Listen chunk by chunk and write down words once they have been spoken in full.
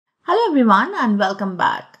Hello everyone and welcome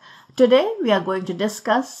back. Today we are going to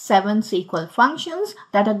discuss 7 SQL functions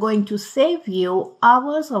that are going to save you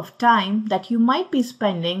hours of time that you might be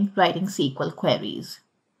spending writing SQL queries.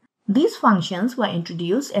 These functions were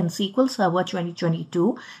introduced in SQL Server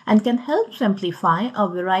 2022 and can help simplify a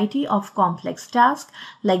variety of complex tasks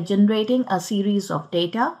like generating a series of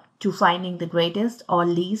data, to finding the greatest or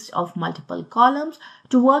least of multiple columns,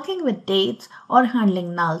 to working with dates or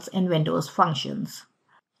handling nulls in Windows functions.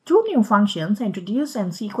 Two new functions introduced in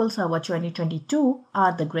SQL Server 2022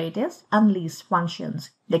 are the greatest and least functions.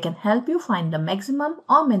 They can help you find the maximum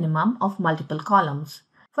or minimum of multiple columns.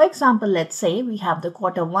 For example, let's say we have the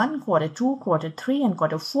Q1, Q2, Q3 and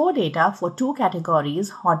Q4 data for two categories,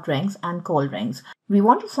 hot drinks and cold drinks. We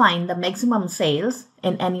want to find the maximum sales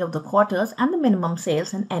in any of the quarters and the minimum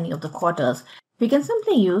sales in any of the quarters. We can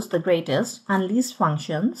simply use the greatest and least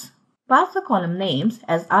functions, pass the column names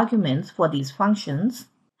as arguments for these functions,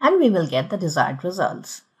 and we will get the desired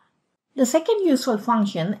results. The second useful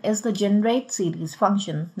function is the generate series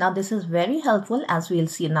function. Now this is very helpful as we'll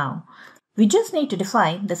see now. We just need to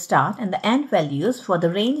define the start and the end values for the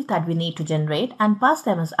range that we need to generate and pass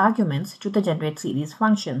them as arguments to the generate series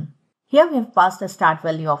function. Here we have passed the start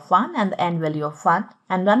value of 1 and the end value of 1,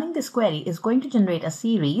 and running this query is going to generate a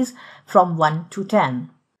series from 1 to 10.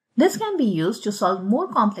 This can be used to solve more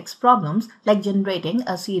complex problems like generating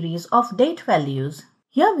a series of date values.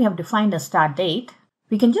 Here we have defined a start date.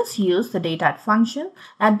 We can just use the dateAdd function,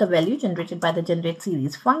 add the value generated by the generate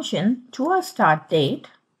series function to our start date,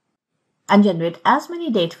 and generate as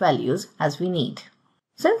many date values as we need.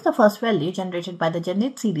 Since the first value generated by the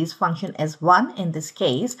generate series function is 1 in this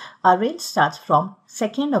case, our range starts from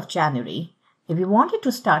 2nd of January. If we want it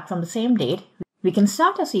to start from the same date, we can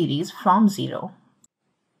start a series from 0.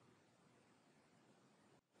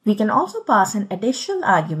 We can also pass an additional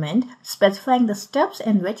argument specifying the steps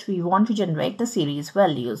in which we want to generate the series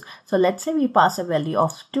values. So let's say we pass a value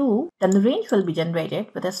of 2, then the range will be generated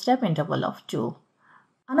with a step interval of 2.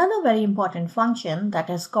 Another very important function that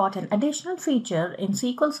has got an additional feature in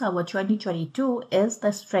SQL Server 2022 is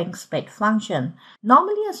the string split function.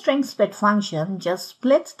 Normally a string split function just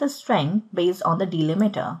splits the string based on the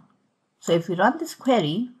delimiter. So if we run this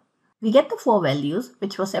query, we get the 4 values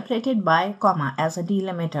which were separated by comma as a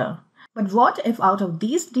delimiter. But what if out of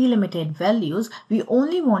these delimited values, we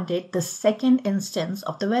only wanted the second instance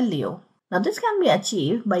of the value? Now this can be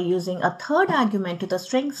achieved by using a third argument to the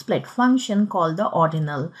string split function called the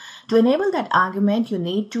Ordinal. To enable that argument, you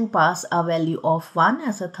need to pass a value of 1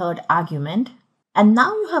 as a third argument. And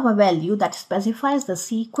now you have a value that specifies the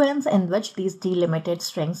sequence in which these delimited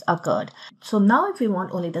strings occurred. So now if we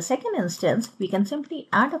want only the second instance, we can simply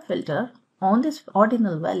add a filter on this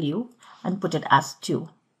ordinal value and put it as 2.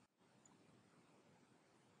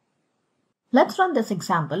 Let's run this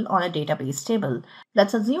example on a database table.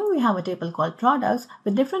 Let's assume we have a table called products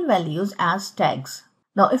with different values as tags.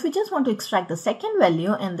 Now if we just want to extract the second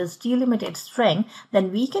value in this delimited string,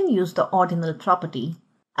 then we can use the ordinal property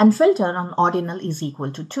and filter on ordinal is equal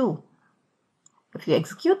to 2. If you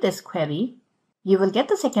execute this query, you will get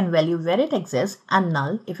the second value where it exists and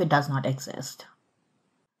null if it does not exist.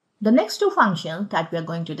 The next two functions that we are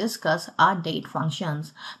going to discuss are date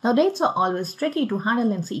functions. Now dates are always tricky to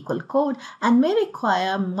handle in SQL code and may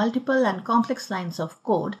require multiple and complex lines of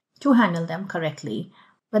code to handle them correctly.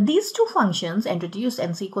 But these two functions introduced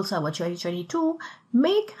in SQL Server 2022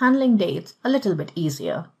 make handling dates a little bit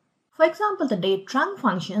easier. For example, the DATETRUNC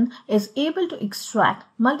function is able to extract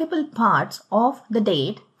multiple parts of the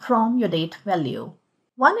date from your date value.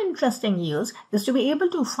 One interesting use is to be able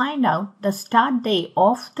to find out the start day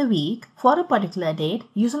of the week for a particular date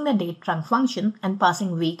using the DATETRUNC function and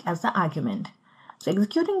passing week as the argument. So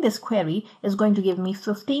executing this query is going to give me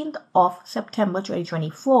 15th of September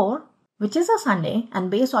 2024, which is a Sunday, and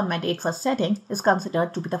based on my date first setting is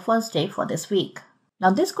considered to be the first day for this week. Now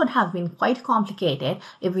this could have been quite complicated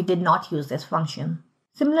if we did not use this function.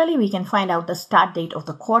 Similarly, we can find out the start date of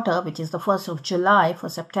the quarter, which is the 1st of July for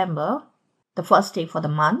September, the first day for the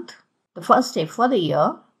month, the first day for the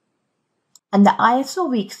year, and the ISO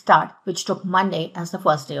week start, which took Monday as the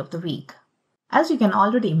first day of the week. As you can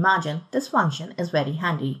already imagine, this function is very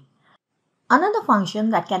handy. Another function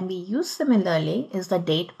that can be used similarly is the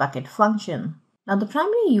date bucket function. Now the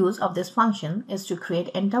primary use of this function is to create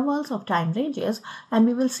intervals of time ranges, and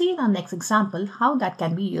we will see in our next example how that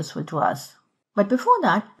can be useful to us. But before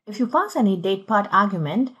that, if you pass any date part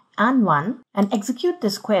argument and 1 and execute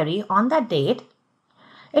this query on that date,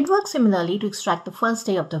 it works similarly to extract the first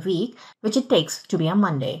day of the week, which it takes to be a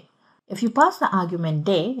Monday. If you pass the argument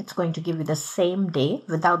day, it's going to give you the same day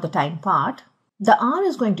without the time part. The R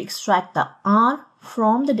is going to extract the R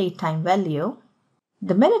from the datetime value.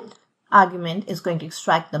 The minute argument is going to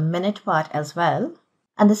extract the minute part as well.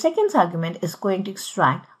 And the seconds argument is going to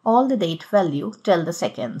extract all the date value till the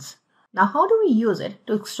seconds. Now, how do we use it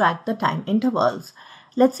to extract the time intervals?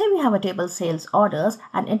 Let's say we have a table sales orders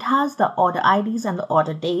and it has the order IDs and the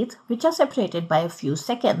order dates which are separated by a few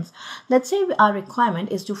seconds. Let's say our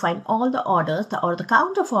requirement is to find all the orders or the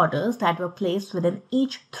count of orders that were placed within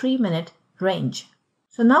each 3-minute range.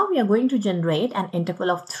 So now we are going to generate an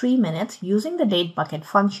interval of 3 minutes using the date bucket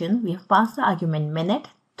function. We have passed the argument minute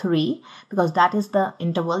 3 because that is the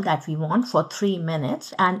interval that we want for 3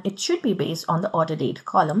 minutes and it should be based on the order date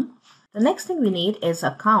column. The next thing we need is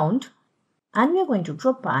a count. And we are going to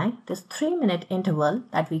group by this 3-minute interval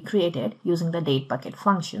that we created using the date bucket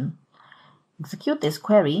function. Execute this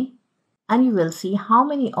query and you will see how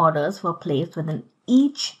many orders were placed within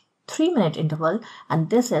each 3-minute interval, and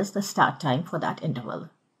this is the start time for that interval.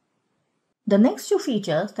 The next two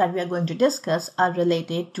features that we are going to discuss are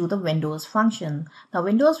related to the Windows function. Now,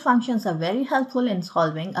 Windows functions are very helpful in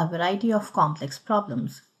solving a variety of complex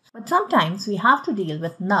problems. But sometimes we have to deal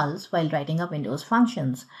with nulls while writing our Windows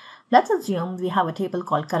functions. Let's assume we have a table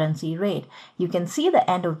called currency rate. You can see the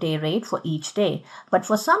end of day rate for each day, but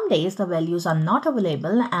for some days the values are not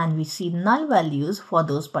available and we see null values for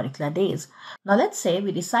those particular days. Now let's say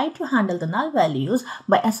we decide to handle the null values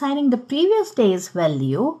by assigning the previous day's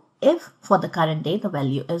value if for the current day the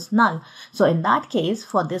value is null. So in that case,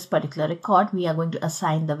 for this particular record, we are going to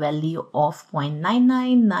assign the value of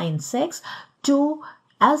 0.9996 to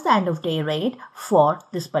as the end of day rate for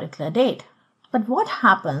this particular date. But what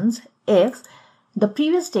happens if the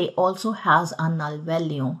previous day also has a null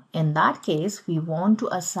value? In that case, we want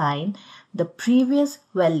to assign the previous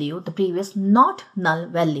value, the previous not null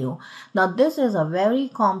value. Now, this is a very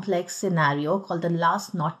complex scenario called the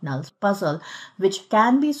last not nulls puzzle, which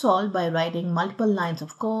can be solved by writing multiple lines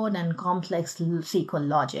of code and complex SQL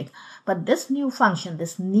logic. But this new function,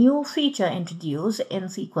 this new feature introduced in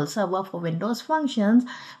SQL Server for Windows functions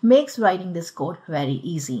makes writing this code very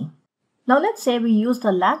easy. Now let's say we use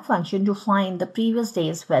the lag function to find the previous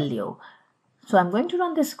day's value. So I'm going to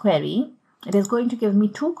run this query. It is going to give me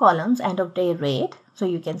two columns, end of day rate. So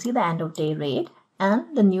you can see the end of day rate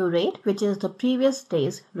and the new rate, which is the previous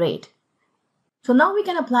day's rate. So now we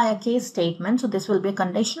can apply a case statement. So this will be a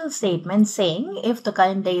conditional statement saying if the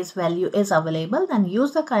current day's value is available, then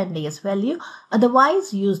use the current day's value.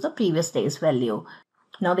 Otherwise, use the previous day's value.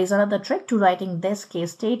 Now there's another trick to writing this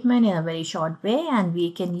case statement in a very short way, and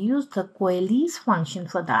we can use the coalesce function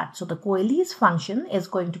for that. So the coalesce function is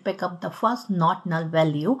going to pick up the first not null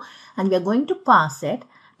value and we are going to pass it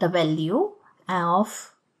the value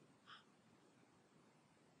of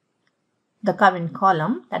the current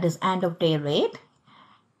column, that is end of day rate,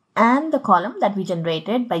 and the column that we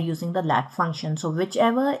generated by using the lag function. So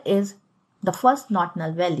whichever is the first not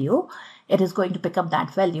null value, it is going to pick up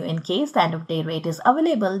that value. In case the end of day rate is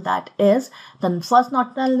available, that is the first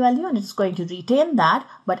not null value and it's going to retain that.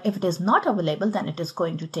 But if it is not available, then it is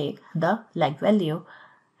going to take the lag value.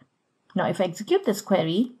 Now if I execute this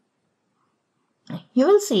query, you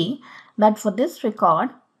will see that for this record,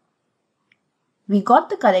 we got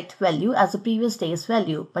the correct value as the previous day's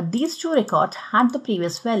value. But these two records had the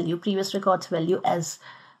previous record's value as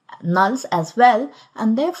nulls as well,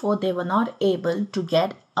 and therefore they were not able to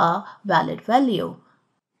get a valid value.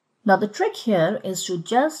 Now the trick here is to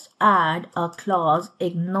just add a clause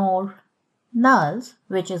ignore nulls,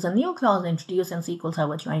 which is a new clause introduced in SQL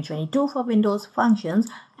Server 2022 for Windows functions,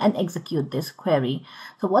 and execute this query.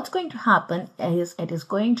 So what's going to happen is it is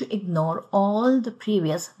going to ignore all the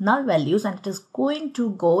previous null values and it is going to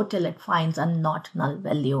go till it finds a not null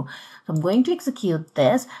value. So I'm going to execute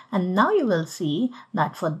this, and now you will see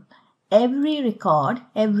that for every record,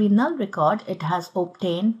 every null record, it has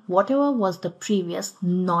obtained whatever was the previous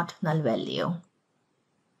not null value.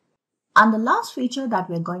 And the last feature that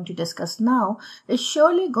we're going to discuss now is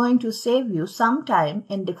surely going to save you some time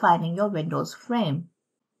in defining your Windows frame.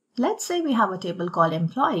 Let's say we have a table called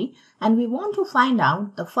employee and we want to find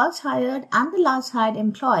out the first hired and the last hired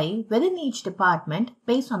employee within each department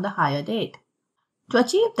based on the hire date. To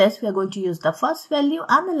achieve this, we are going to use the first value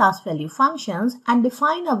and the last value functions and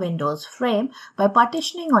define a Windows frame by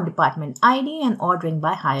partitioning on department ID and ordering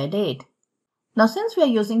by hire date. Now, since we are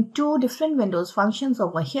using two different Windows functions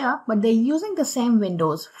over here, but they're using the same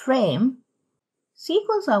Windows frame,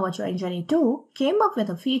 SQL Server 2022 came up with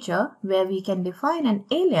a feature where we can define an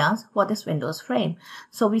alias for this Windows frame.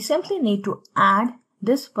 So we simply need to add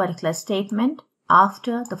this particular statement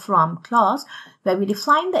after the from clause where we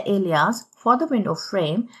define the alias for the window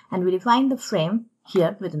frame and we define the frame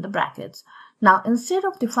here within the brackets. Now, instead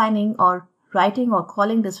of defining or writing or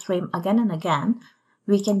calling this frame again and again,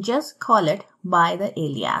 we can just call it by the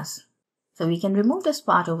alias. So we can remove this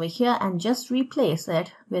part over here and just replace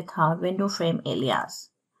it with our window frame alias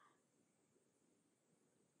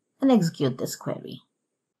and execute this query.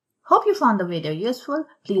 Hope you found the video useful.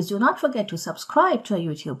 Please do not forget to subscribe to our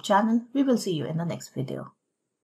YouTube channel. We will see you in the next video.